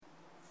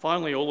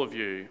Finally, all of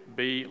you,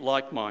 be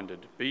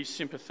like-minded, be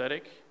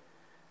sympathetic,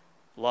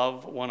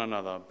 love one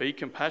another, be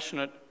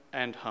compassionate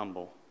and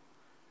humble.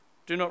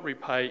 Do not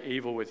repay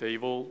evil with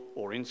evil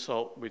or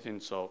insult with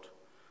insult.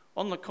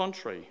 On the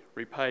contrary,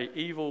 repay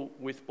evil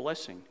with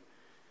blessing,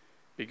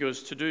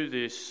 because to do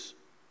this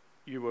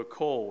you were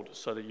called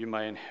so that you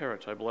may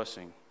inherit a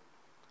blessing.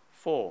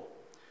 4.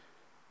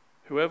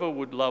 Whoever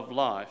would love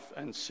life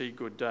and see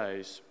good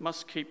days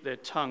must keep their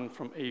tongue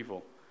from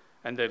evil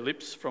and their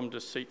lips from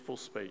deceitful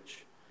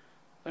speech.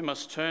 They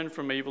must turn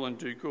from evil and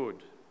do good.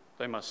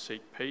 They must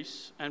seek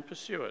peace and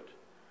pursue it.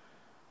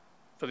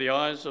 For the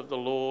eyes of the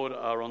Lord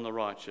are on the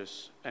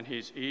righteous, and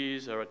his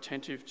ears are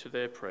attentive to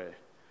their prayer.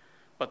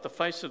 But the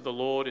face of the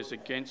Lord is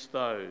against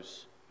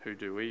those who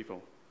do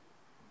evil.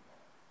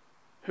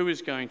 Who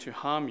is going to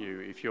harm you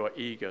if you are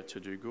eager to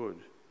do good?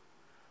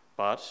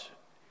 But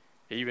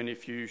even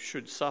if you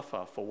should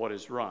suffer for what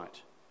is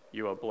right,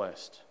 you are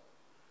blessed.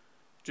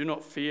 Do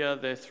not fear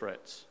their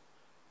threats.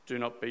 Do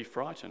not be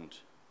frightened.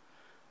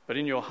 But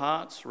in your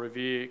hearts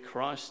revere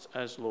Christ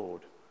as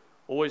Lord.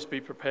 Always be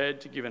prepared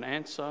to give an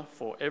answer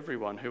for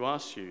everyone who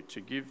asks you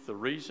to give the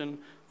reason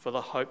for the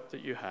hope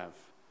that you have.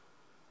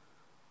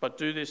 But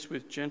do this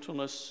with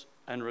gentleness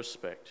and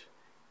respect,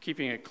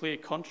 keeping a clear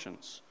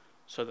conscience,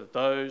 so that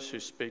those who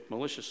speak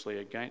maliciously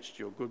against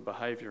your good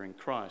behaviour in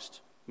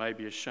Christ may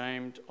be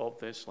ashamed of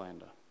their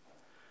slander.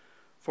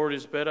 For it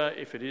is better,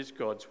 if it is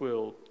God's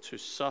will, to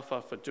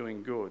suffer for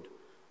doing good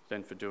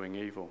than for doing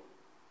evil.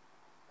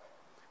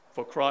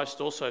 For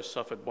Christ also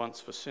suffered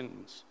once for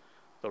sins,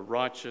 the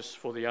righteous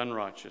for the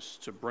unrighteous,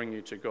 to bring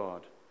you to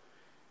God.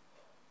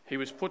 He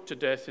was put to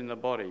death in the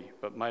body,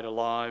 but made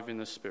alive in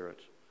the spirit.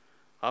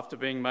 After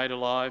being made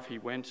alive, he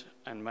went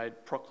and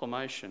made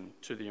proclamation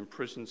to the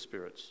imprisoned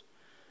spirits,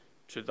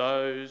 to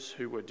those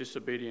who were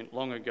disobedient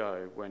long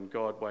ago when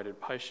God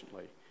waited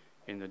patiently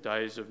in the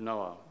days of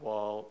Noah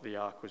while the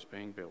ark was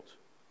being built.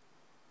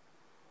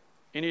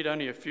 In it,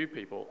 only a few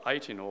people,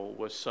 8 in all,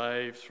 were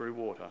saved through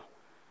water.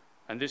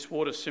 And this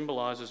water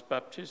symbolises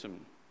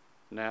baptism,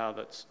 now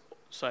that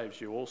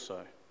saves you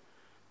also.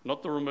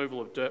 Not the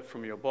removal of dirt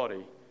from your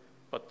body,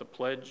 but the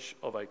pledge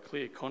of a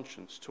clear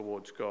conscience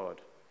towards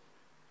God.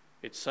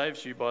 It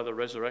saves you by the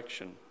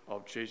resurrection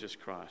of Jesus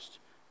Christ,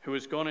 who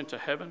has gone into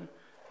heaven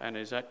and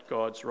is at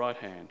God's right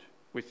hand,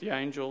 with the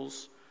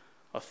angels,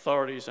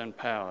 authorities and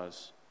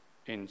powers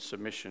in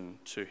submission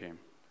to him.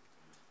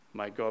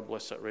 May God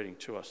bless that reading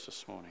to us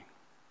this morning.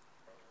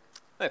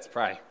 Let's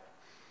pray.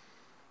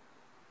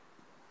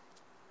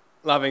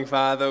 Loving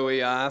Father,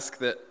 we ask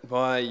that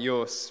by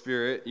your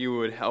Spirit you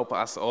would help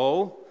us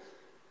all,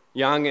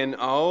 young and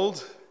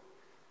old,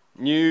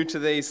 new to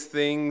these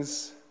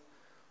things,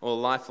 or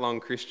lifelong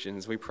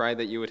Christians. We pray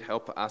that you would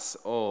help us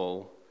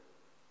all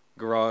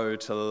grow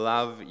to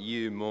love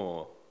you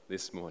more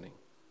this morning.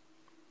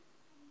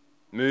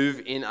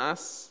 Move in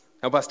us,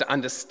 help us to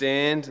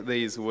understand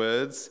these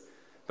words,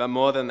 but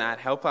more than that,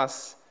 help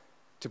us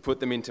to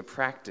put them into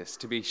practice,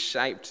 to be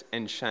shaped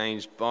and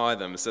changed by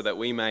them so that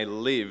we may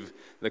live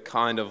the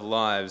kind of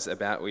lives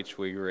about which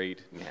we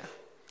read now.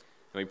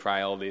 And we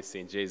pray all this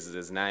in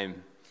Jesus'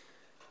 name.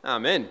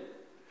 Amen.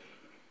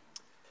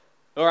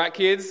 All right,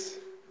 kids,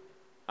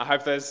 I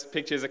hope those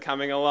pictures are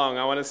coming along.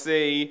 I want to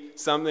see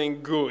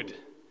something good,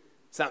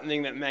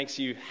 something that makes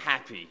you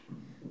happy,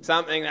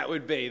 something that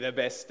would be the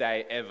best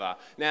day ever.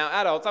 Now,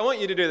 adults, I want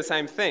you to do the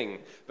same thing,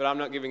 but I'm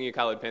not giving you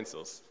coloured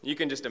pencils. You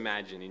can just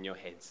imagine in your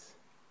heads.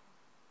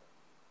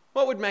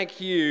 What would make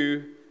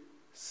you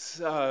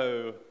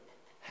so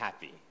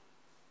happy?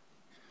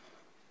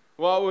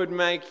 What would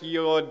make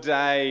your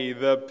day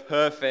the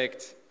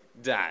perfect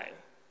day?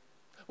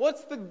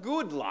 What's the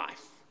good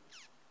life?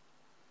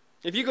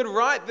 If you could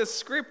write the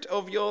script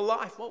of your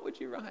life, what would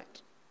you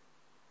write?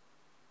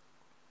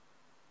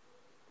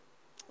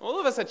 All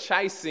of us are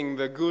chasing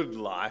the good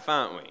life,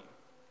 aren't we?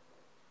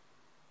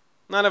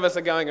 None of us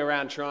are going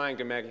around trying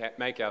to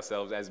make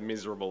ourselves as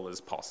miserable as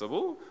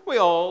possible. We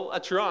all are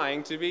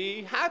trying to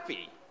be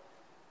happy,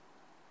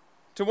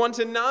 to want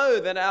to know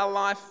that our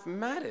life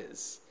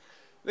matters.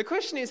 The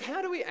question is,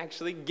 how do we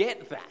actually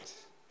get that?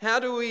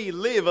 How do we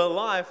live a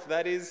life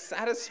that is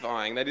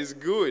satisfying, that is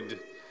good?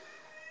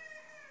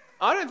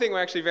 I don't think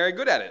we're actually very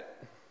good at it.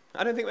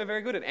 I don't think we're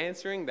very good at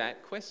answering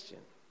that question.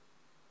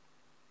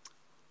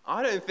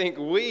 I don't think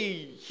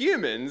we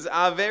humans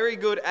are very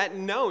good at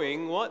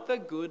knowing what the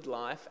good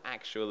life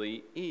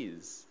actually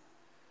is.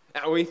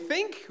 Now, we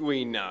think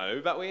we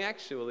know, but we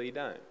actually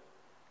don't.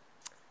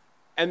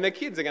 And the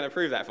kids are going to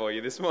prove that for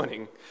you this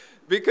morning,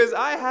 because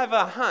I have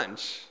a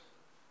hunch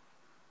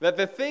that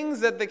the things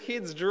that the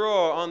kids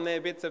draw on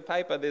their bits of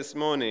paper this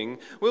morning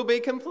will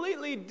be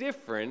completely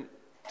different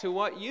to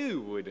what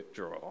you would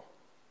draw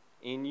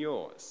in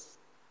yours.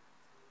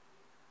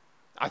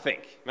 I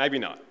think, maybe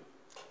not.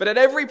 But at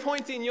every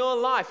point in your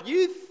life,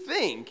 you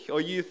think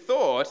or you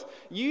thought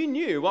you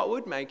knew what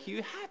would make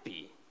you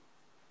happy.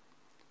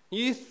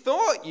 You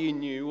thought you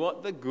knew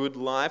what the good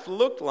life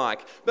looked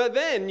like, but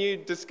then you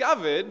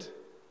discovered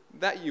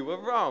that you were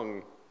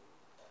wrong.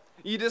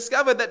 You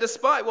discovered that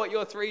despite what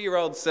your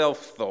 3-year-old self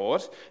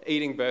thought,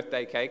 eating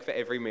birthday cake for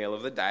every meal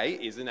of the day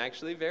isn't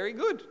actually very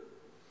good.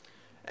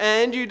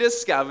 And you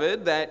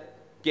discovered that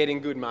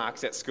getting good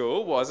marks at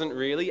school wasn't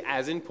really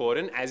as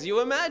important as you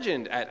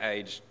imagined at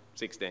age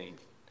 16.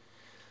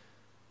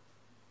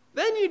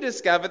 Then you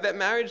discovered that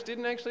marriage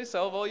didn't actually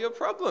solve all your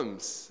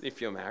problems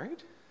if you're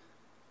married.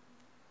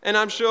 And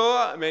I'm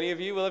sure many of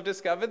you will have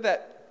discovered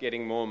that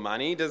getting more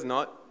money does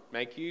not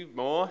make you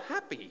more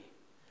happy.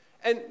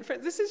 And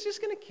friends, this is just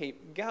going to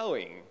keep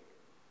going.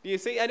 Do you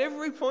see? At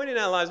every point in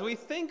our lives, we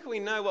think we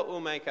know what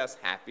will make us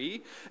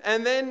happy,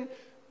 and then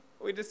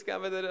we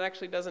discover that it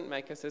actually doesn't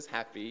make us as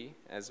happy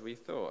as we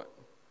thought.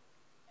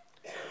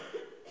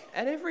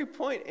 At every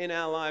point in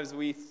our lives,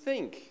 we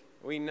think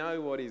we know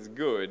what is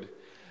good,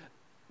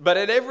 but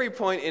at every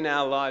point in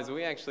our lives,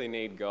 we actually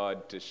need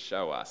God to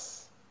show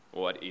us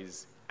what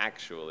is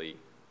actually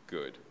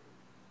good.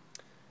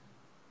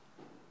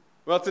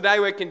 Well, today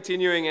we're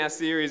continuing our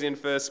series in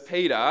 1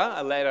 Peter,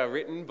 a letter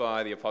written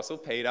by the Apostle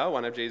Peter,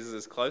 one of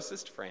Jesus'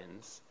 closest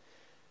friends.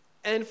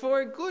 And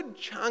for a good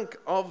chunk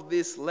of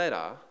this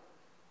letter,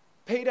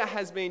 Peter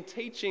has been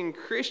teaching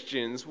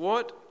Christians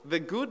what the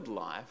good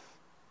life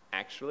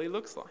actually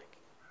looks like.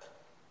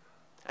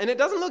 And it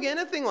doesn't look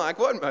anything like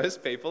what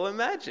most people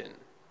imagine.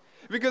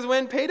 Because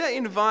when Peter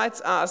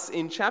invites us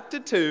in chapter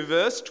 2,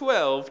 verse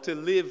 12, to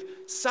live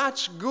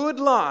such good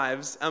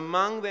lives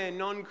among their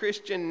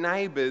non-Christian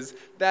neighbours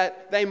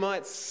that they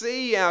might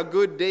see our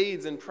good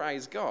deeds and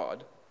praise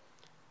God,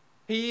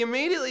 he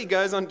immediately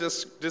goes on to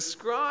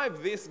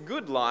describe this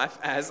good life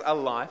as a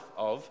life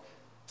of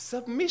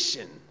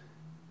submission.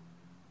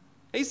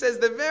 He says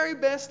the very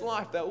best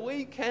life that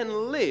we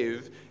can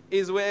live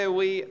is where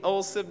we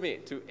all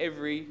submit to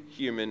every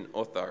human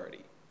authority.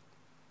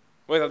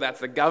 Whether that's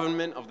the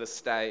government of the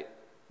state,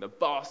 the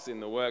boss in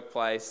the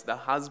workplace, the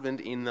husband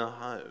in the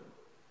home.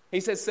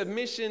 He says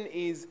submission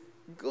is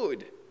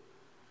good.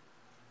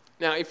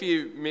 Now, if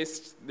you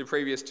missed the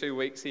previous 2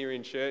 weeks here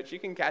in church, you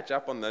can catch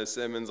up on those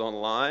sermons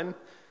online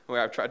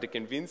where I've tried to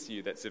convince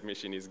you that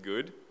submission is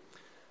good.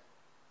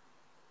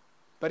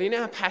 But in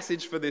our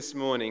passage for this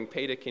morning,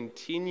 Peter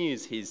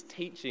continues his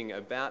teaching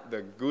about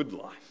the good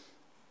life.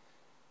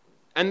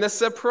 And the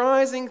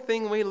surprising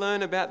thing we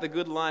learn about the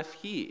good life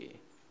here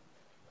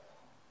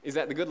is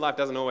that the good life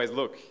doesn't always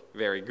look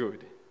very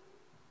good.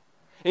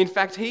 In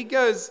fact, he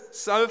goes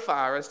so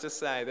far as to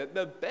say that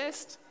the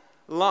best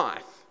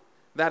life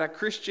that a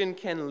Christian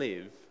can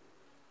live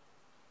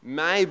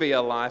may be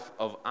a life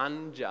of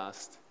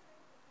unjust,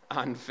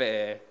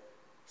 unfair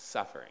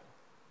suffering.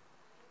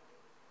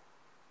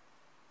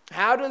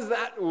 How does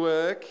that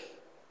work?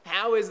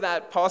 How is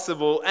that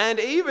possible? And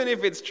even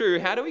if it's true,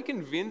 how do we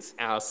convince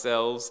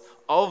ourselves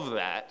of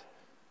that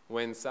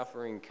when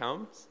suffering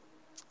comes?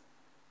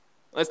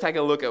 Let's take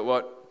a look at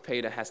what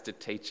Peter has to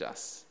teach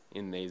us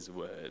in these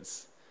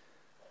words.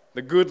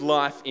 The good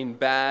life in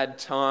bad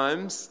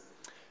times.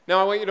 Now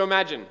I want you to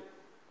imagine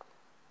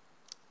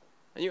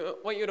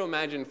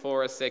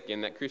for a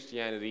second that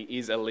Christianity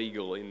is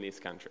illegal in this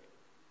country.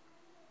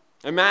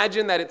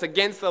 Imagine that it's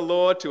against the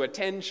law to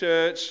attend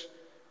church,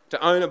 to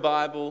own a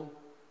Bible,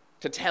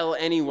 to tell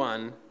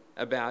anyone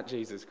about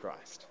Jesus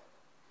Christ.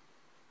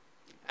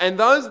 And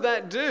those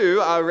that do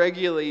are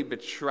regularly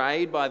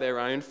betrayed by their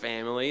own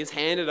families,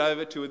 handed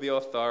over to the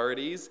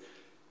authorities,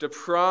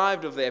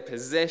 deprived of their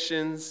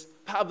possessions,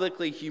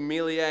 publicly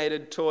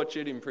humiliated,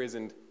 tortured,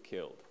 imprisoned,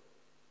 killed.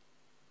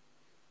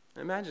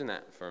 Imagine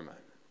that for a moment.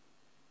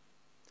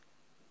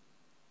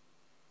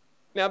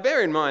 Now,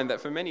 bear in mind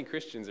that for many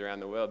Christians around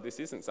the world, this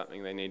isn't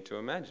something they need to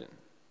imagine.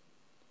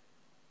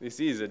 This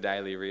is a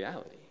daily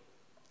reality.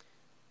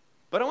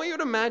 But I want you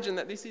to imagine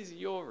that this is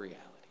your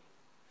reality.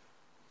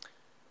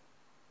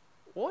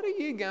 What are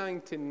you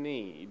going to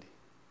need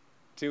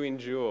to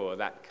endure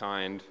that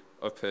kind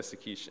of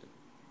persecution?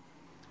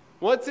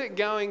 What's it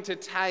going to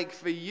take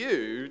for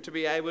you to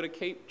be able to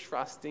keep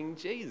trusting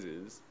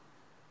Jesus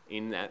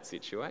in that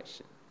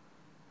situation?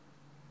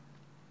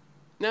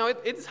 Now,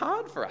 it's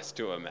hard for us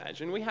to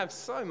imagine. We have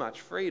so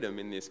much freedom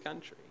in this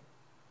country.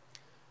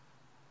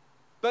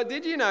 But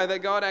did you know that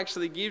God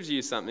actually gives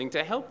you something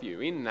to help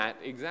you in that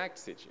exact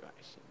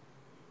situation?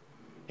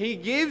 He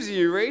gives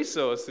you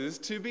resources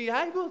to be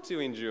able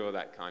to endure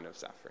that kind of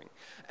suffering.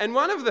 And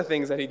one of the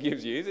things that he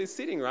gives you is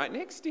sitting right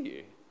next to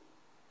you.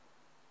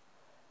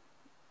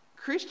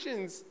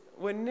 Christians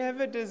were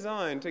never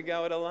designed to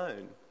go it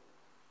alone.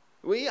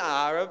 We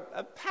are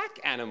a pack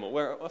animal.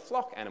 We're a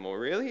flock animal,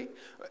 really.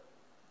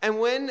 And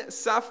when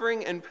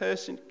suffering and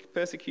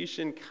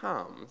persecution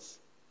comes,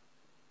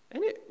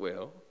 and it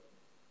will,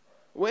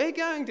 we're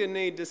going to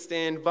need to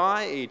stand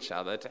by each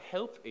other to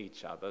help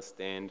each other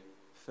stand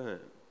firm.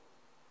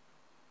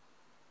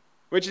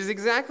 Which is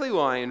exactly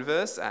why in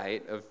verse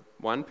 8 of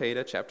 1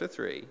 Peter chapter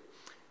 3,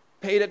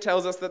 Peter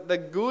tells us that the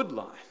good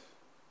life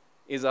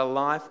is a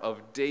life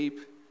of deep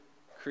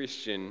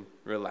Christian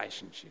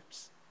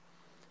relationships.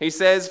 He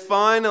says,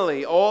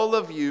 finally, all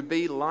of you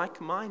be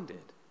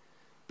like-minded,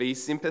 be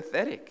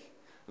sympathetic,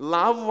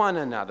 love one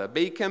another,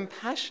 be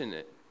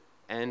compassionate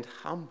and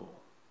humble.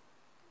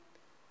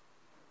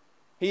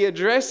 He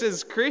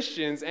addresses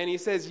Christians and he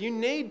says, you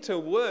need to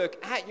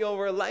work at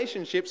your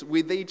relationships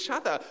with each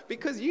other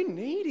because you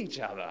need each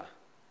other.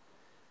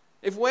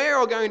 If we're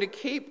all going to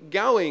keep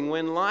going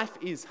when life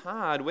is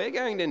hard, we're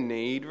going to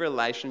need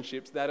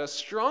relationships that are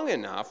strong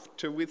enough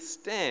to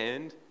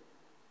withstand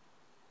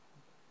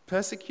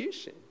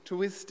persecution, to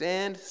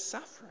withstand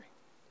suffering.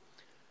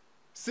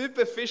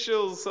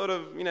 Superficial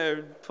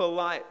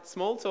polite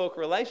small talk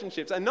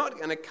relationships are not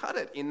going to cut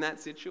it in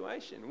that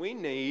situation. We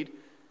need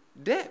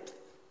depth.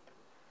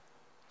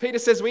 Peter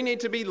says we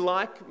need to be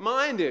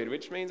like-minded,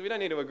 which means we don't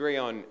need to agree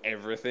on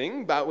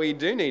everything, but we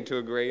do need to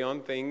agree on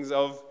things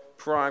of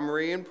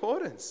primary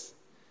importance.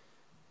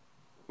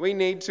 We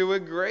need to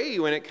agree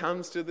when it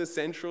comes to the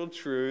central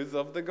truths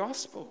of the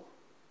gospel,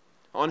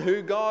 on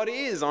who God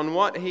is, on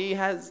what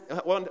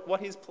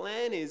his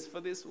plan is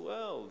for this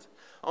world,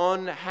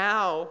 on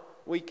how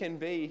we can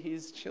be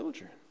his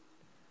children.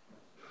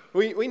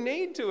 We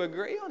need to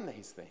agree on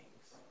these things.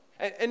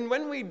 And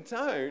when we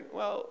don't,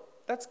 well,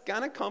 that's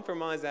going to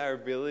compromise our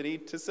ability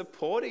to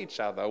support each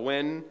other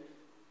when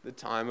the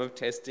time of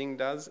testing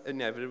does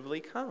inevitably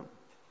come.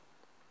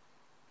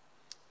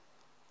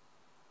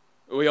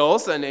 We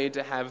also need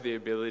to have the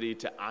ability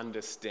to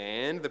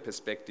understand the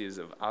perspectives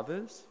of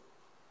others,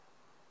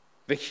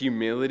 the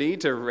humility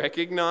to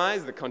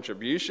recognize the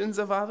contributions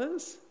of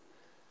others,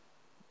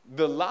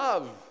 the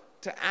love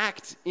to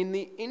act in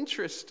the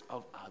interest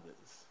of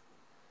others.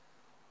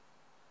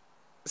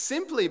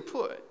 Simply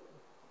put,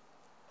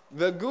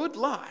 the good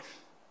life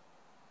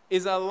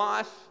is a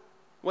life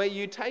where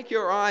you take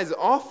your eyes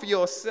off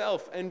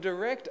yourself and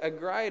direct a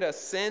greater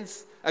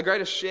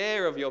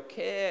share of your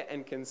care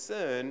and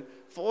concern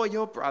for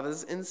your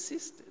brothers and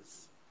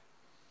sisters.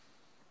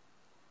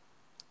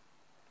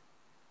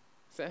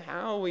 So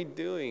how are we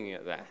doing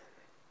at that?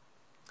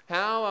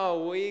 How are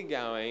we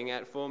going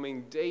at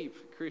forming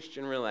deep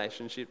Christian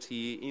relationships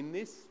here in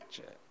this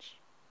church?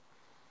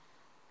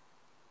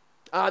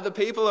 Are the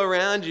people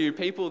around you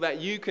people that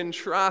you can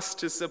trust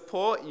to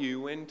support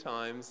you when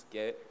times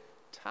get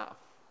tough?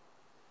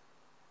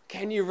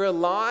 Can you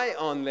rely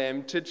on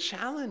them to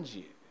challenge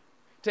you,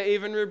 to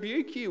even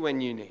rebuke you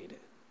when you need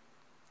it?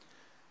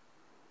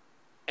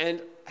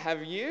 And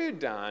have you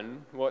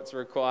done what's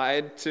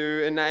required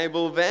to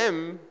enable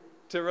them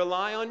to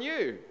rely on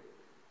you?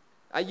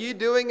 Are you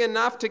doing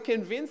enough to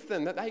convince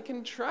them that they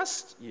can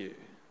trust you?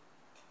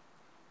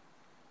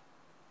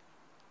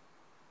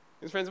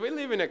 Because friends, we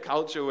live in a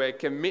culture where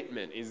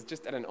commitment is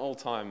just at an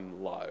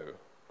all-time low,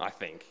 I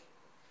think.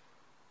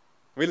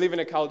 We live in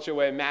a culture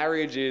where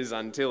marriage is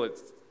until it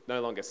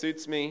no longer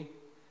suits me.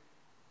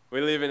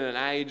 We live in an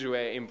age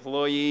where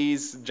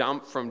employees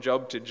jump from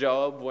job to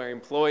job, where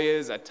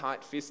employers are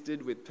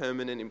tight-fisted with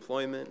permanent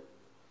employment.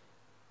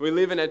 We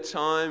live in a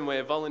time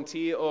where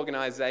volunteer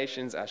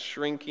organisations are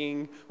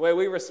shrinking, where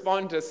we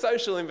respond to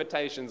social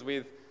invitations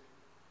with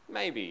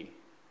maybe.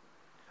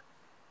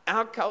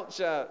 Our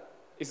culture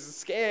is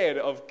scared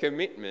of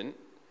commitment,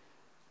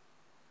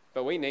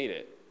 but we need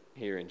it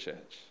here in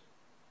church.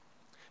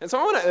 And so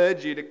I want to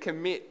urge you to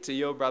commit to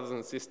your brothers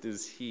and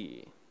sisters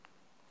here.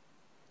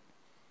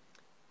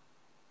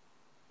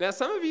 Now,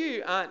 some of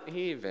you aren't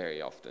here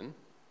very often.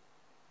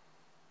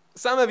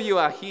 Some of you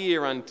are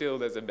here until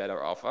there's a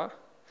better offer.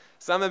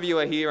 Some of you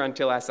are here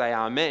until I say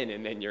amen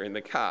and then you're in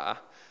the car.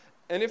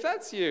 And if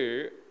that's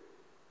you,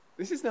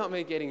 this is not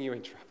me getting you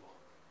in trouble.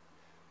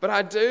 But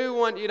I do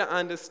want you to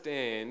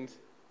understand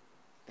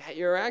that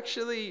you're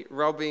actually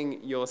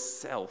robbing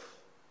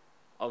yourself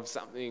of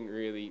something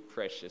really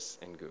precious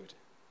and good.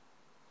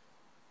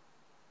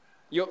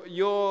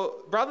 Your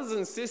brothers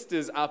and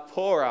sisters are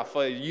poorer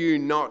for you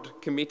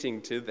not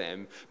committing to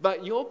them,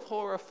 but you're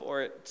poorer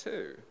for it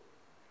too.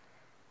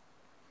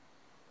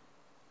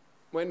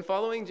 When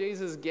following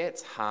Jesus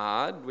gets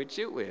hard, which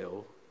it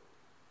will,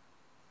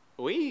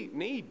 we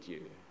need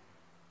you.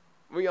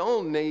 We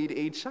all need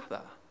each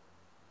other.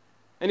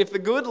 And if the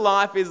good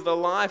life is the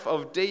life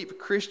of deep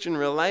Christian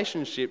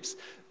relationships,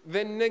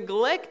 then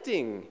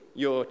neglecting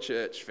your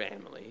church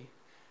family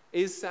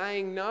is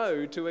saying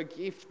no to a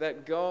gift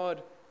that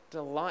God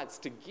delights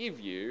to give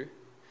you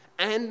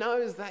and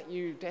knows that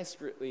you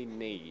desperately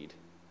need.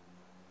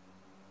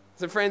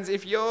 So friends,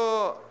 if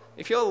you're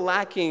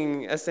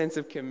lacking a sense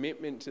of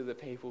commitment to the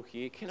people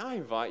here, can I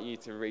invite you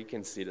to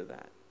reconsider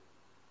that?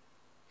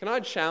 Can I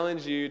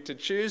challenge you to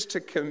choose to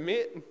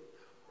commit,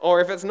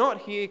 or if it's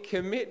not here,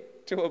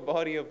 commit to a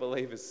body of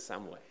believers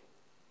somewhere?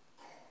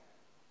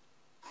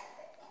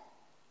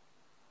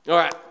 All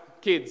right,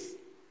 kids,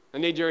 I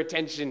need your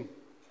attention.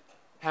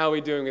 How are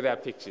we doing with our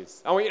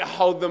pictures? I want you to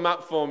hold them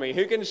up for me.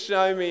 Who can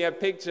show me a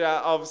picture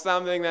of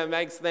something that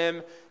makes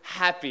them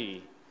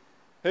happy?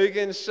 Who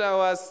can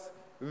show us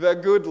the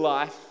good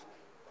life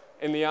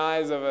in the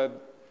eyes of a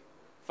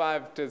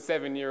 5 to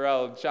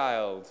 7-year-old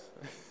child?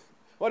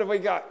 What have we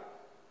got?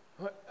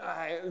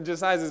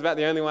 Josiah's is about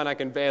the only one I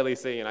can barely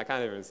see, and I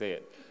can't even see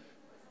it.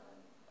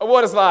 A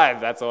water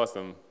slide. That's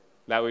awesome.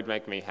 That would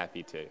make me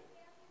happy too.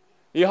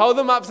 You hold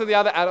them up so the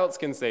other adults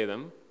can see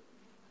them.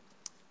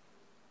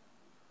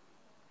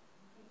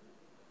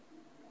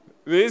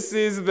 This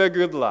is the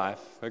good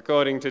life,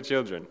 according to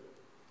children.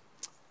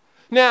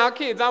 Now,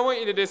 kids, I want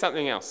you to do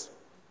something else.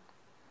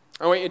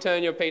 I want you to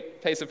turn your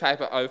piece of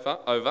paper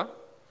over.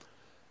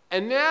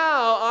 And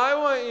now I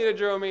want you to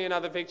draw me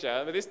another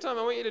picture, but this time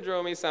I want you to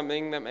draw me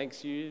something that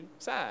makes you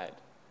sad.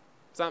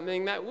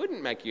 Something that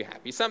wouldn't make you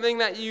happy. Something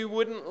that you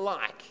wouldn't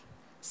like.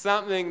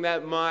 Something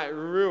that might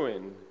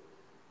ruin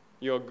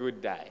your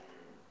good day.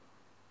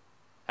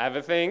 Have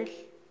a think.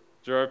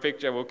 Draw a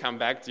picture. We'll come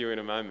back to you in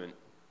a moment.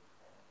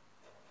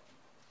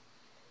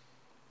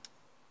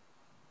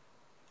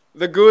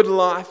 The good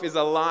life is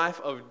a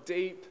life of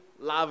deep,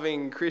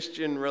 loving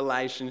Christian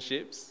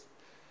relationships.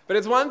 But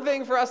it's one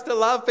thing for us to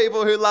love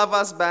people who love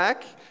us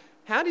back.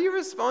 How do you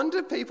respond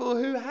to people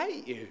who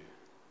hate you,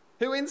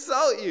 who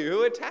insult you,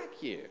 who attack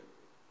you?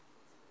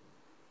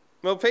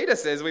 Well, Peter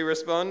says we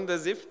respond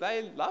as if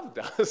they loved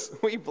us.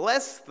 We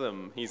bless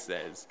them, he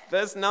says.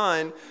 Verse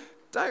 9,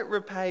 don't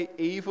repay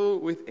evil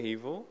with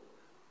evil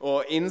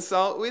or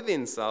insult with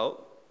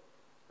insult.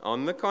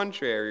 On the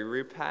contrary,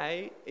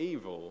 repay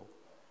evil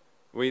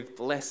with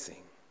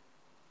blessing.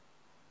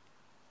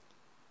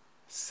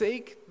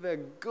 Seek the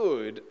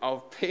good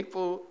of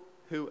people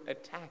who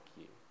attack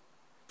you.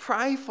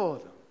 Pray for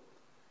them.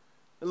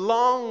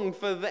 Long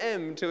for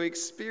them to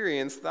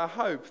experience the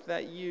hope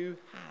that you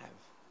have.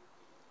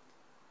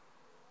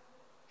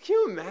 Can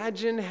you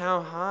imagine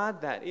how hard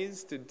that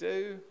is to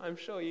do? I'm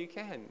sure you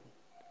can.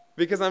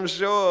 Because I'm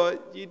sure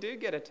you do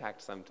get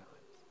attacked sometimes.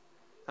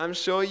 I'm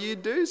sure you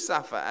do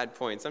suffer at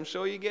points. I'm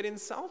sure you get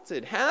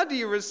insulted. How do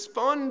you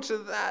respond to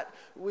that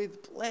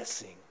with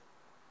blessing?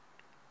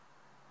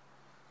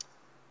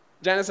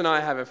 Janice and I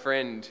have a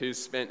friend who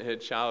spent her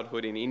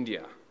childhood in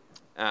India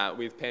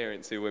with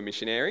parents who were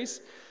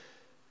missionaries.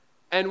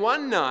 And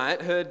one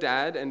night, her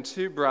dad and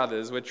two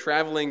brothers were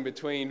travelling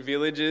between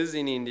villages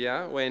in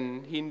India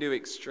when Hindu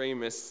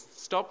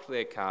extremists stopped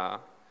their car,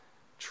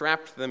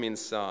 trapped them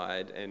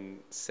inside, and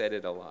set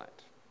it alight.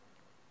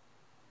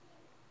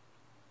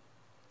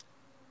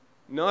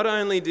 Not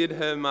only did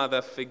her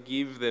mother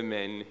forgive the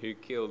men who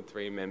killed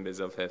 3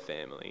 members of her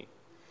family,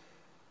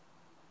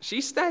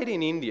 she stayed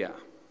in India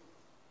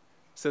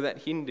so that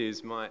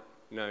Hindus might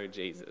know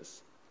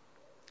Jesus.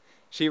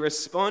 She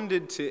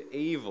responded to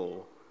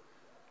evil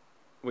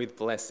with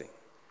blessing.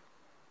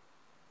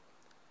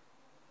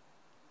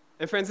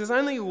 And friends, there's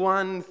only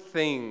one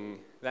thing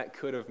that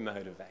could have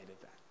motivated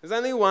that. There's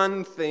only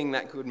one thing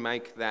that could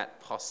make that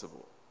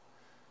possible.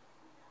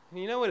 And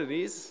you know what it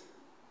is?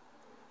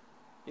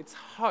 It's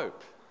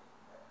hope.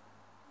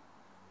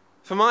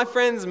 For my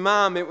friend's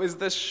mum, it was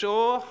the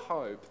sure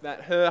hope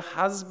that her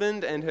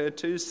husband and her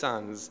 2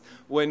 sons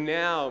were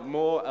now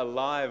more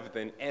alive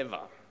than ever.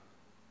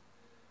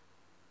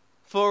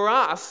 For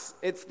us,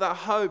 it's the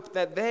hope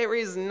that there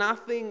is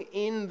nothing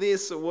in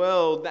this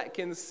world that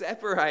can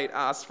separate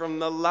us from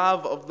the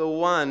love of the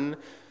one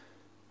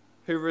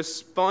who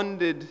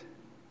responded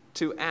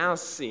to our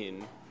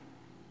sin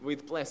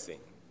with blessing.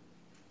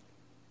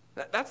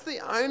 That's the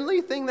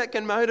only thing that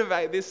can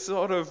motivate this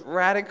sort of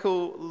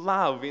radical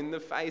love in the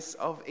face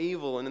of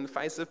evil and in the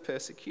face of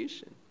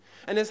persecution.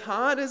 And as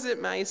hard as it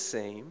may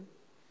seem,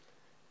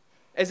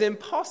 as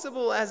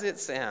impossible as it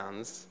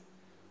sounds,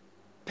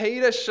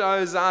 Peter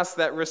shows us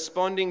that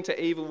responding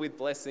to evil with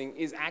blessing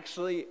is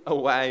actually a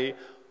way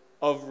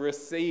of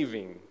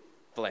receiving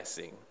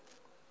blessing.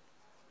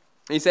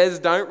 He says,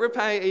 don't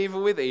repay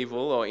evil with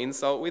evil or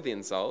insult with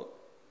insult.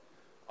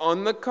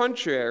 On the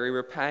contrary,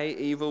 repay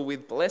evil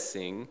with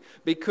blessing,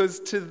 because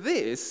to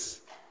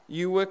this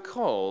you were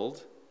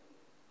called,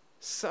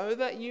 so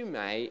that you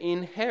may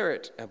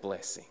inherit a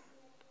blessing.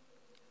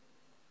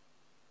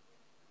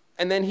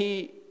 And then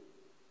he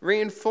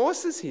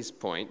reinforces his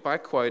point by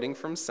quoting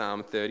from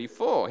Psalm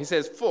 34. He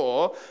says,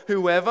 for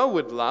whoever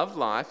would love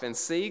life and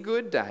see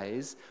good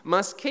days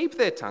must keep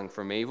their tongue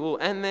from evil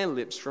and their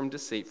lips from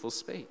deceitful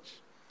speech.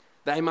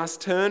 They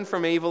must turn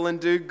from evil and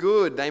do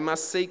good. They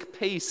must seek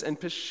peace and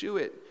pursue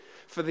it.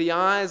 For the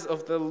eyes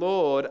of the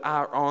Lord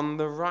are on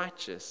the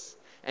righteous,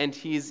 and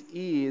his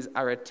ears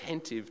are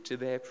attentive to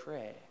their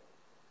prayer.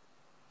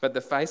 But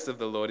the face of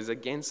the Lord is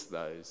against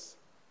those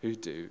who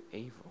do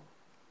evil.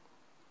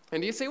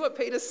 And do you see what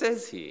Peter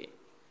says here?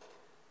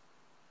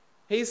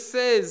 He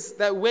says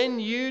that when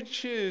you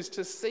choose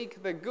to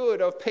seek the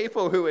good of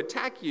people who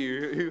attack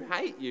you, who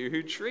hate you,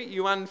 who treat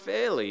you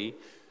unfairly,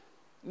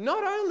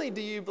 not only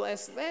do you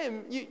bless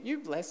them, you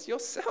bless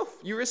yourself.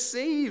 You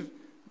receive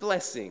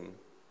blessing.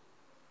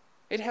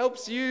 It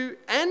helps you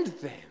and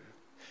them.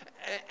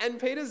 And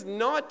Peter's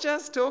not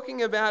just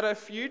talking about a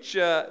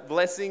future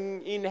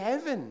blessing in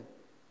heaven.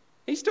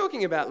 He's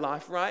talking about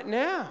life right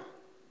now.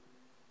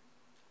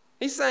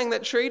 He's saying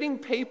that treating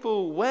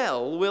people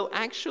well will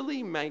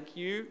actually make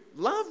you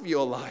love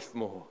your life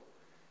more.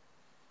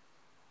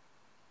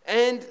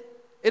 And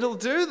it'll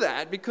do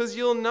that because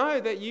you'll know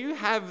that you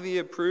have the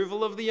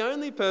approval of the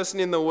only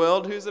person in the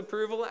world whose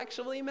approval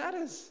actually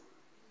matters.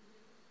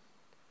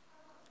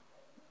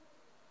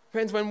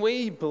 Friends, when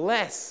we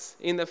bless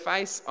in the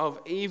face of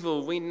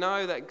evil, we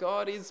know that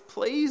God is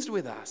pleased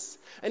with us.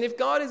 And if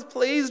God is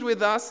pleased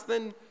with us,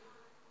 then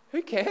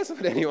Who cares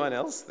what anyone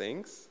else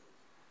thinks?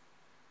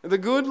 The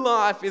good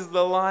life is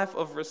the life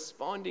of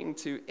responding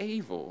to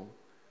evil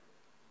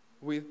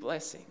with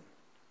blessing.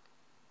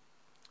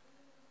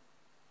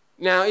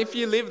 Now, if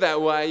you live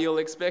that way, you'll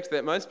expect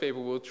that most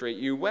people will treat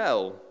you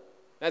well.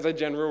 As a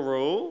general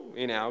rule,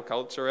 in our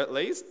culture at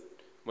least,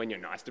 when you're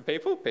nice to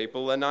people,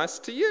 people are nice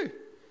to you.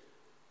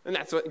 And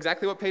that's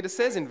exactly what Peter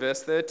says in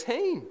verse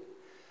 13.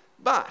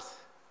 But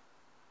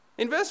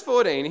in verse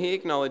 14, he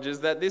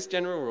acknowledges that this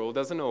general rule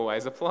doesn't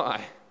always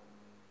apply.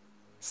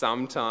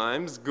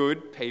 Sometimes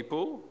good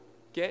people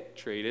get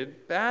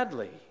treated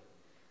badly.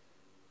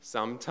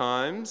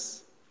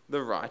 Sometimes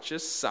the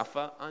righteous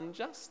suffer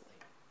unjustly.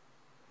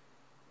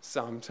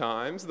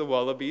 Sometimes the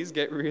Wallabies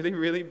get really,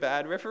 really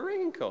bad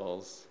refereeing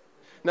calls.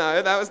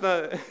 No, that was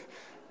not...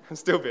 I'm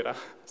still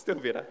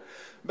bitter.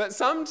 But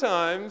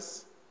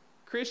sometimes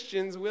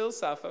Christians will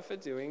suffer for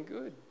doing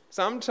good.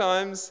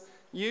 Sometimes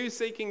you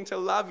seeking to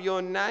love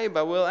your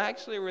neighbour will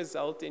actually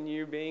result in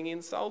you being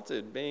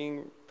insulted,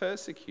 being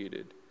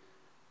persecuted,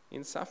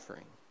 in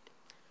suffering.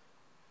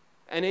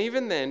 And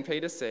even then,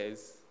 Peter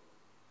says,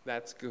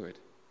 that's good.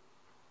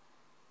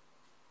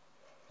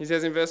 He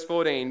says in verse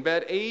 14,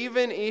 but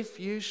even if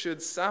you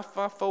should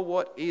suffer for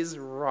what is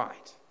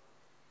right,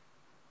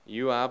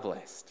 you are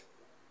blessed.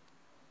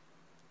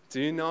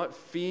 Do not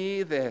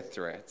fear their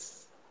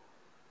threats.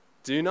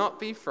 Do not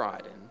be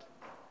frightened,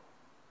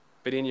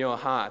 but in your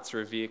hearts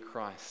revere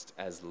Christ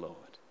as Lord.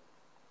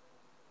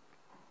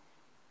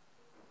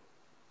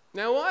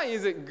 Now, why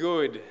is it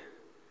good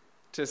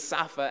to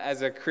suffer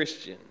as a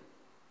Christian?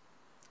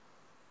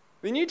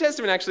 The New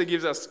Testament actually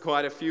gives us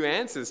quite a few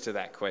answers to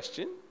that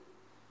question.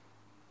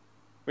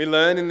 We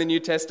learn in the New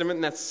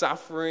Testament that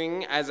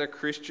suffering as a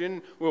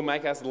Christian will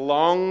make us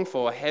long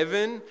for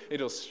heaven.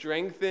 It'll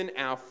strengthen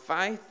our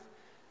faith.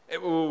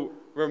 It will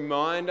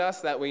remind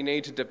us that we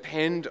need to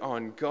depend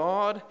on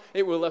God.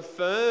 It will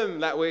affirm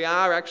that we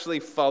are actually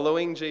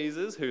following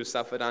Jesus, who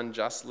suffered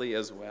unjustly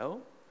as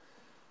well.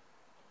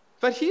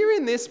 But here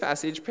in this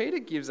passage, Peter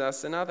gives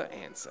us another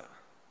answer.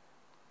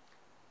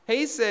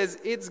 He says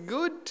it's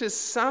good to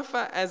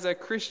suffer as a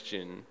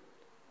Christian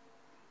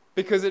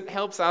because it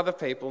helps other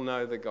people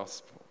know the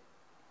gospel.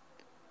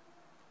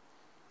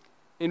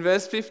 In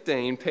verse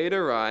 15,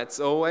 Peter writes,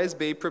 always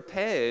be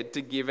prepared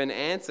to give an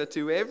answer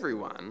to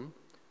everyone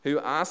who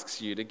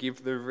asks you to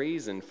give the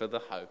reason for the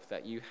hope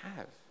that you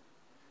have.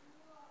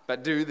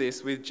 But do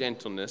this with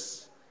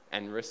gentleness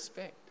and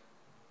respect.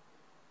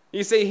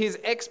 You see, his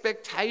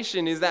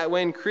expectation is that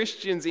when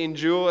Christians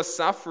endure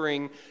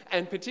suffering,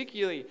 and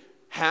particularly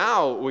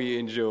how we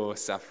endure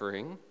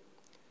suffering,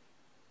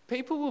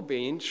 people will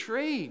be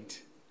intrigued.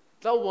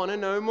 They'll want to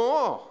know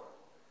more.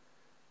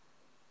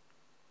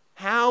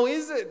 How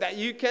is it that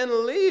you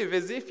can live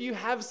as if you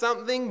have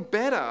something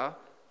better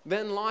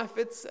than life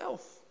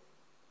itself?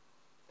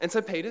 And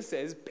so Peter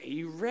says,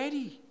 be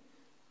ready.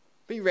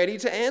 Be ready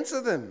to answer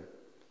them.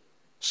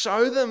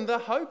 Show them the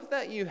hope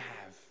that you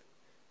have.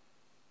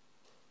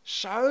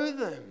 Show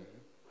them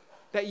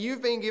that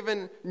you've been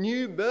given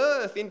new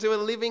birth into a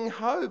living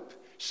hope.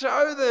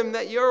 Show them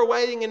that you're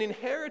awaiting an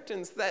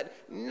inheritance that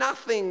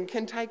nothing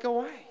can take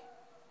away.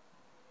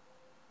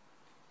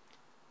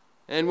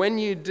 And when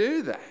you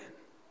do that,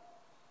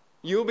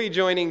 you'll be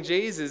joining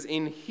Jesus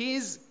in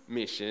his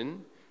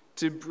mission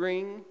to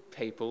bring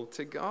people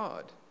to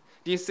God.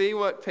 Do you see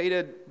what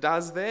Peter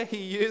does there? He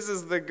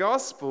uses the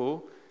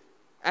gospel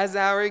as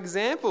our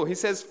example. He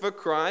says, for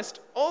Christ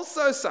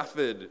also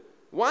suffered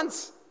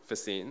once for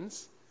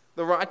sins,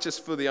 the righteous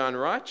for the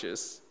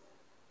unrighteous,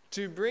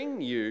 to bring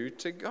you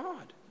to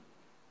God.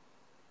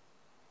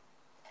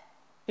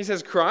 He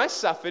says, Christ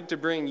suffered to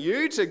bring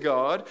you to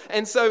God,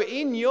 and so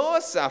in your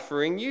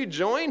suffering, you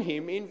join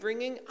him in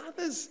bringing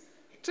others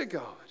to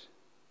God.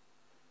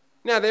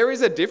 Now, there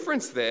is a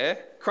difference there.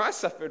 Christ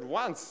suffered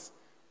once.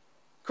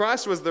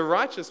 Christ was the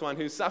righteous one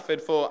who suffered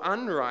for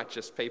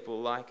unrighteous people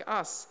like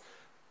us.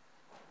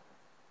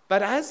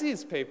 But as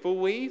his people,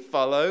 we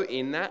follow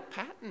in that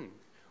pattern.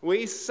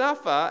 We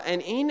suffer,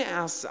 and in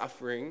our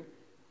suffering,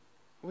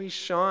 we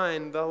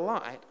shine the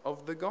light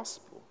of the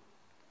gospel.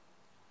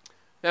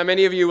 Now,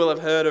 many of you will have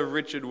heard of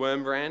Richard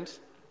Wurmbrand.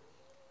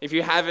 If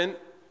you haven't,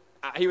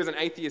 he was an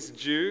atheist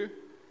Jew.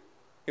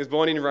 He was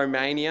born in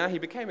Romania. He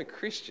became a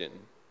Christian.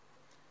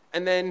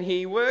 And then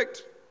he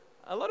worked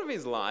a lot of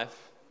his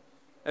life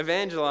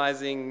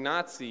evangelizing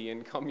Nazi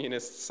and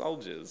communist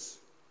soldiers.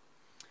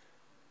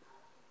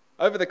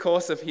 Over the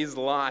course of his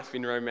life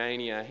in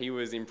Romania, he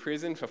was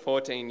imprisoned for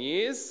 14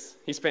 years.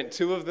 He spent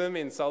 2 of them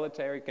in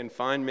solitary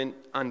confinement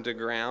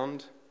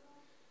underground.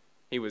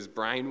 He was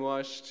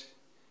brainwashed,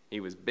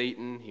 he was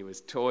beaten, he was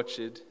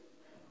tortured,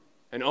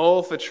 and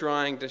all for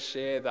trying to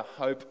share the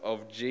hope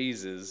of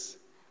Jesus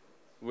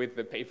with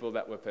the people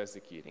that were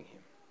persecuting him.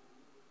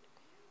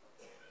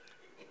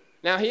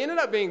 Now, he ended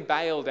up being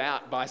bailed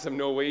out by some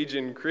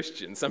Norwegian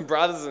Christians, some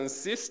brothers and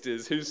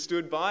sisters who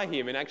stood by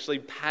him and actually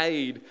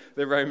paid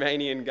the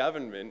Romanian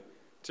government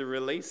to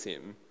release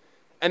him.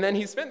 And then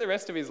he spent the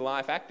rest of his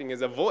life acting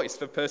as a voice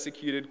for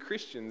persecuted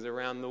Christians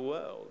around the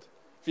world,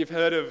 If you've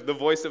heard of the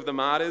Voice of the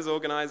Martyrs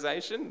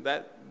organisation,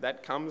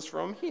 that comes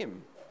from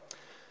him.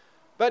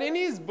 But in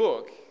his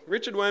book,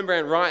 Richard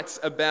Wurmbrand writes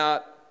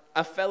about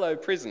a fellow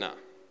prisoner.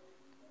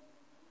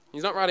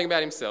 He's not writing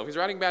about himself, he's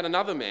writing about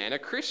another man, a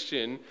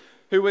Christian,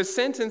 who was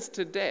sentenced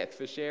to death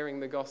for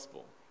sharing the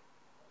gospel.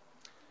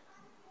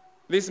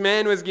 This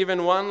man was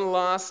given one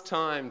last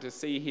time to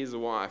see his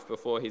wife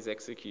before his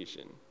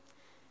execution.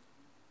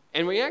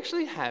 And we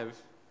actually have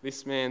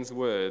this man's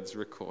words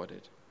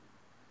recorded.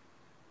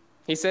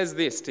 He says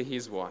this to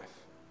his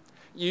wife: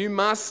 "You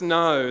must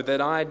know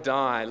that I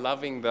die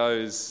loving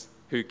those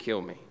who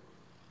kill me.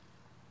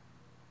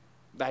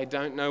 They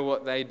don't know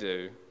what they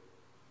do.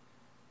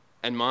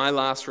 And my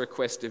last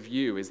request of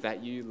you is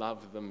that you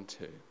love them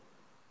too.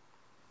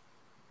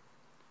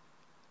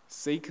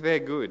 Seek their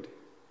good.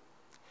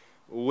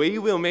 We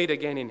will meet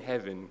again in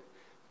heaven,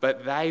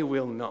 but they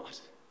will not,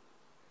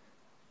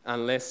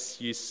 unless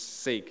you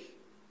seek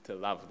to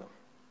love them."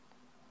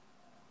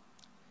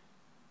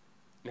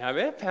 Now,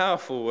 they're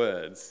powerful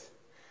words,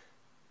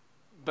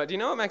 but do you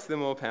know what makes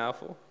them more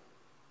powerful?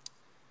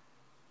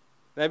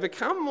 They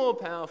become more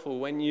powerful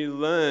when you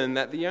learn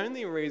that the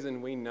only reason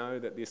we know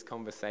that this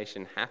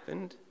conversation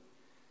happened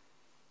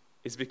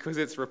is because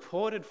it's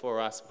reported for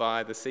us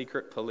by the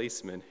secret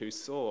policeman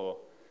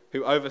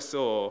who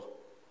oversaw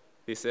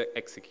this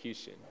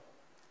execution,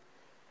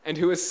 and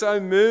who was so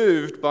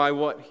moved by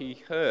what he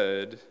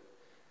heard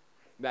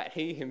that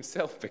he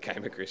himself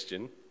became a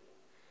Christian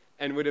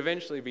and would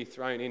eventually be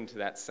thrown into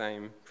that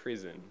same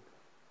prison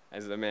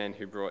as the man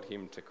who brought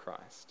him to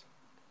Christ.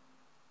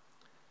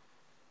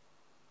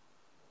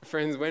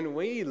 Friends, when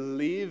we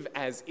live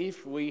as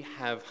if we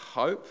have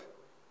hope,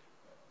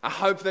 a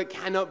hope that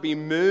cannot be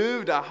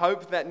moved, a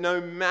hope that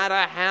no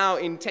matter how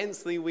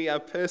intensely we are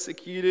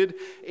persecuted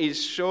is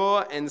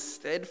sure and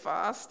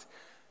steadfast,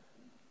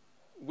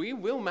 we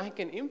will make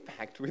an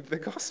impact with the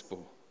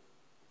gospel.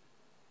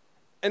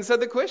 And so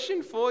the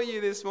question for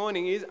you this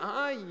morning is,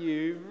 are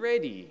you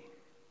ready?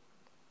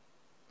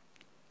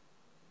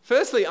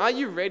 Firstly, are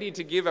you ready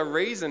to give a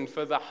reason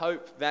for the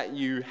hope that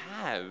you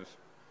have?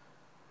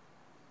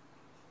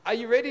 Are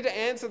you ready to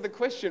answer the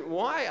question,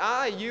 why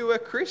are you a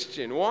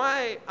Christian?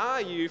 Why are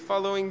you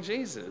following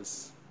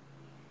Jesus?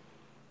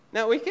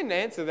 Now, we can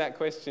answer that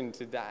question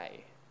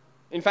today.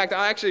 In fact,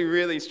 I actually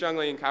really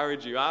strongly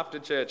encourage you, after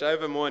church,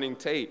 over morning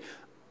tea,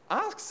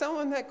 ask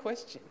someone that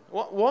question.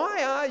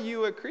 Why are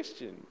you a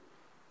Christian?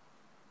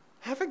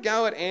 Have a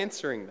go at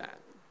answering that.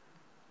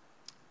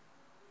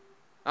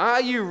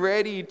 Are you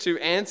ready to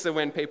answer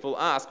when people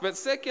ask? But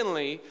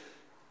secondly,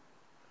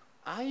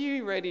 are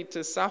you ready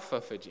to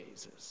suffer for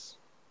Jesus?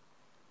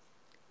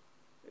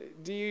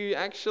 Do you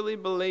actually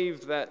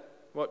believe that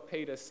what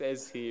Peter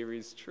says here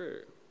is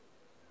true?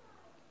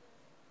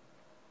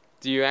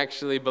 Do you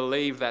actually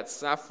believe that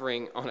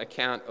suffering on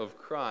account of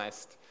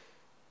Christ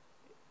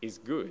is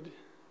good?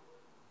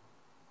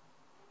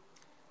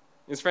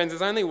 Yes, friends,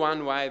 there's only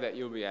one way that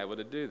you'll be able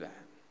to do that.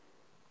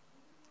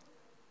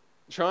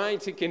 Trying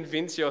to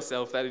convince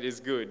yourself that it is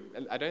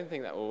good, I don't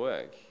think that will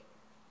work.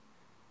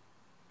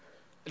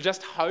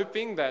 Just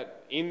hoping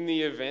that in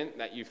the event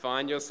that you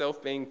find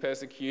yourself being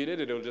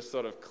persecuted, it'll just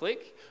sort of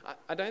click,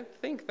 I don't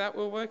think that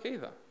will work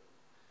either.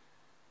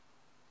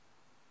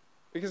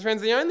 Because,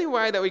 friends, the only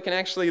way that we can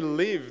actually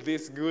live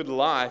this good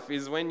life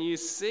is when you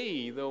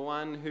see the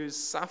one who's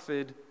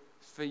suffered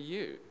for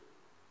you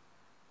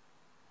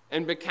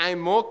and became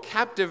more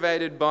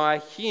captivated by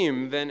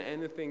him than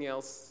anything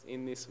else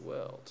in this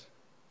world.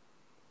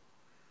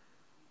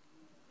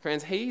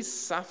 Friends, he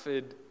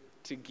suffered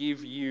to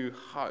give you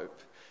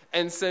hope.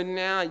 And so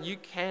now you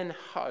can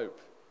hope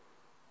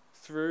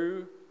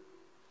through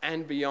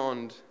and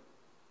beyond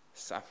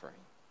suffering.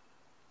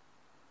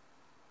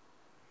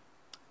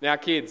 Now,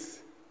 kids,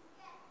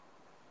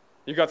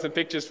 you've got some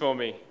pictures for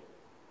me.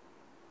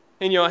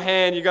 In your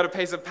hand, you've got a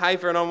piece of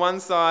paper, and on one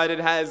side it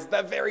has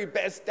the very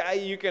best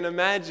day you can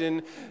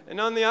imagine,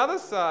 and on the other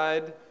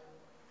side,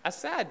 a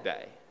sad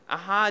day, a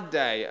hard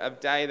day, a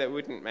day that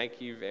wouldn't make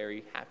you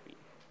very happy.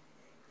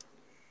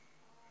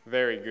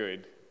 Very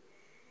good.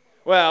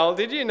 Well,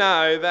 did you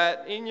know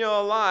that in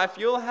your life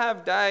you'll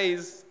have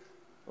days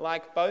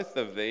like both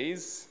of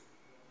these?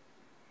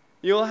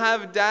 You'll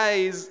have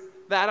days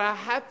that are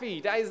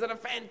happy, days that are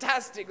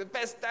fantastic, the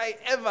best day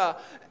ever.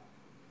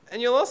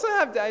 And you'll also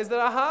have days that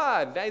are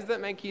hard, days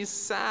that make you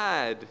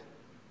sad.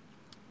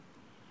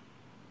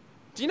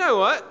 Do you know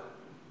what?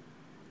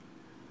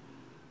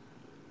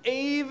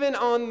 Even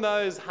on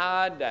those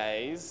hard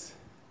days,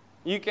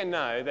 you can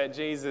know that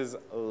Jesus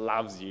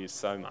loves you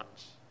so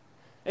much.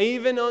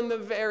 Even on the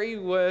very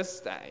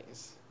worst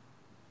days,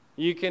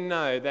 you can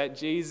know that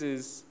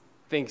Jesus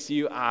thinks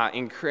you are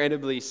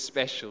incredibly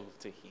special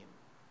to him,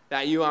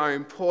 that you are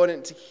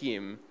important to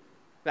him,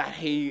 that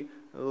he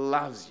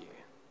loves you.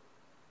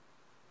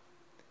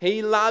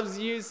 He loves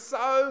you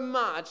so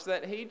much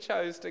that he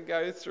chose to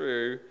go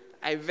through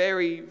a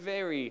very,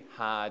 very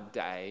hard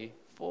day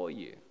for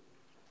you.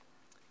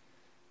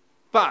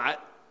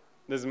 But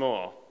there's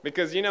more.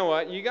 Because you know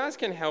what? You guys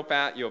can help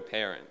out your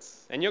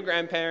parents and your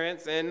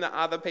grandparents and the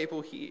other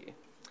people here.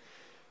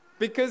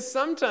 Because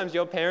sometimes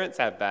your parents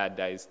have bad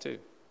days too.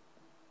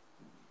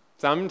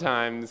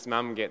 Sometimes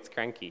mum gets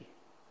cranky.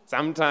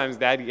 Sometimes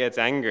dad gets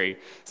angry.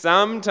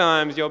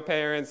 Sometimes your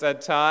parents are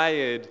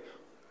tired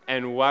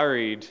and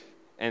worried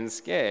and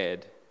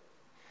scared.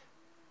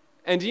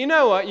 And do you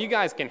know what? You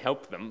guys can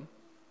help them.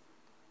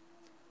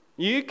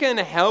 You can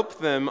help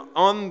them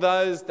on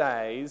those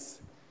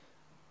days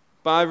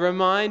by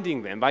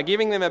reminding them, by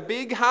giving them a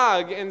big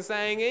hug and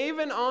saying,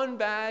 even on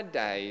bad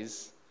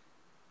days,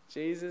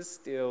 Jesus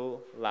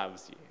still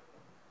loves you.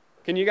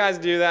 Can you guys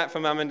do that for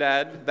mum and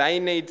dad? They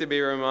need to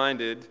be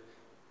reminded,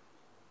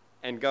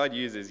 and God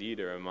uses you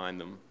to remind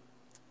them.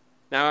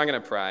 Now I'm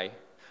going to pray.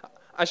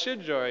 I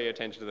should draw your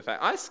attention to the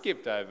fact I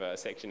skipped over a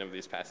section of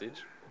this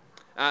passage.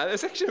 The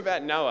section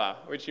about Noah,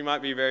 which you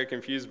might be very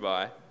confused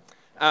by.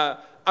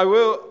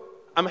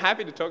 I'm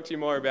happy to talk to you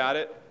more about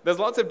it. There's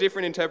lots of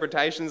different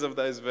interpretations of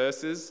those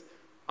verses.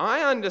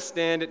 I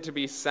understand it to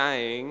be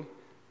saying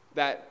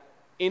that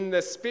in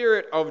the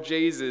spirit of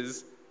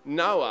Jesus,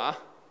 Noah,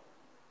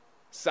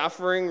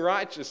 suffering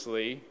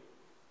righteously,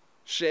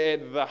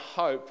 shared the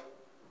hope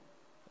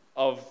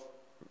of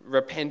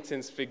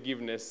repentance,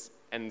 forgiveness,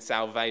 and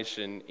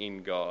salvation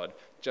in God,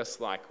 just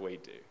like we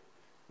do.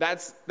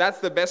 That's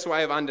the best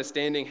way of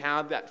understanding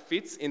how that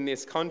fits in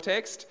this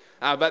context.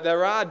 But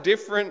there are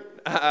different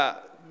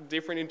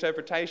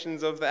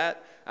interpretations of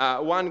that.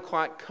 One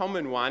quite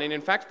common one, and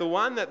in fact the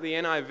one that the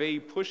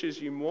NIV pushes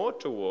you more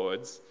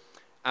towards,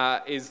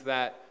 is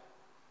that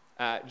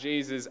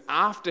Jesus,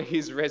 after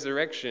his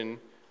resurrection,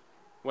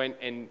 went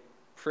and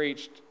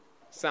preached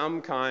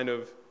some kind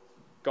of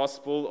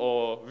gospel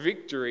or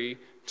victory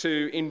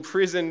to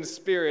imprisoned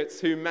spirits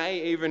who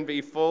may even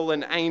be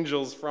fallen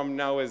angels from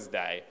Noah's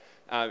day.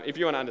 If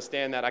you want to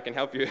understand that, I can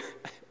help you.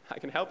 I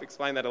can help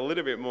explain that a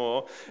little bit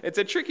more. It's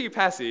a tricky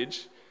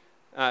passage.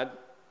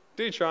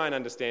 Do try and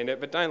understand it,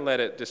 but don't let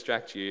it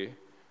distract you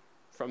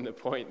from the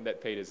point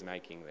that Peter's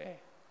making there.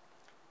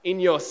 In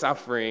your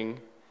suffering,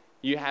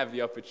 you have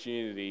the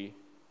opportunity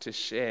to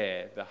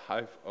share the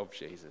hope of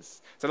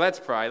Jesus. So let's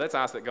pray. Let's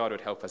ask that God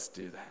would help us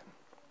do that.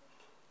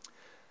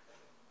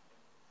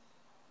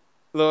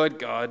 Lord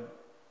God,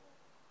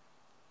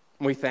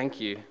 we thank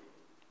you.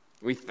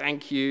 We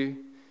thank you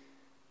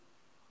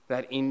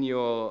that in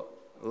your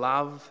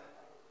love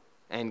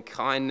and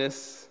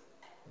kindness,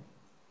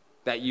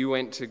 that you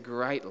went to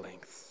great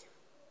lengths,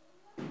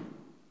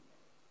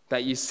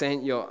 that you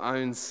sent your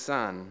own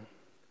Son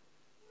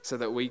so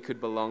that we could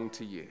belong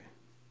to you,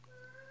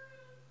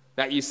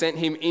 that you sent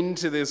him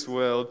into this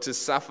world to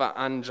suffer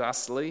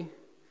unjustly,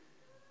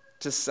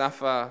 to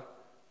suffer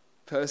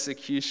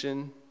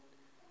persecution,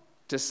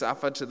 to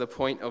suffer to the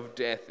point of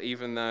death,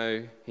 even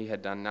though he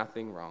had done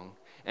nothing wrong,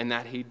 and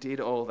that he did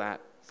all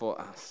that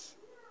for us.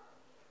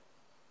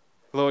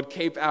 Lord,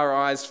 keep our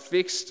eyes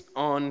fixed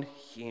on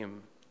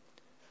him.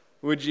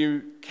 Would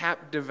you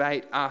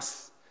captivate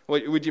us?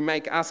 Would you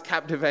make us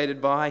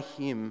captivated by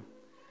him?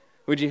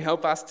 Would you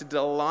help us to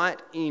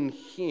delight in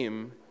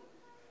him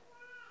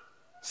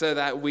so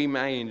that we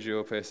may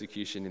endure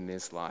persecution in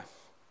this life,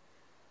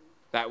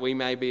 that we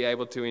may be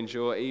able to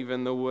endure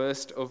even the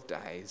worst of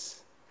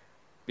days,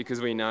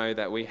 because we know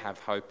that we have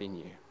hope in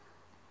you.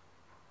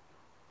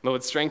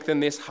 Lord,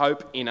 strengthen this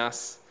hope in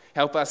us.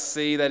 Help us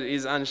see that it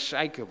is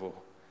unshakable.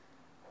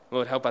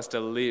 Lord, help us to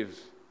live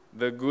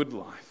the good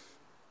life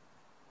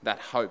that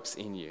hopes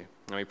in you.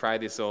 And we pray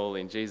this all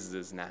in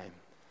Jesus' name.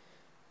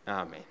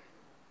 Amen.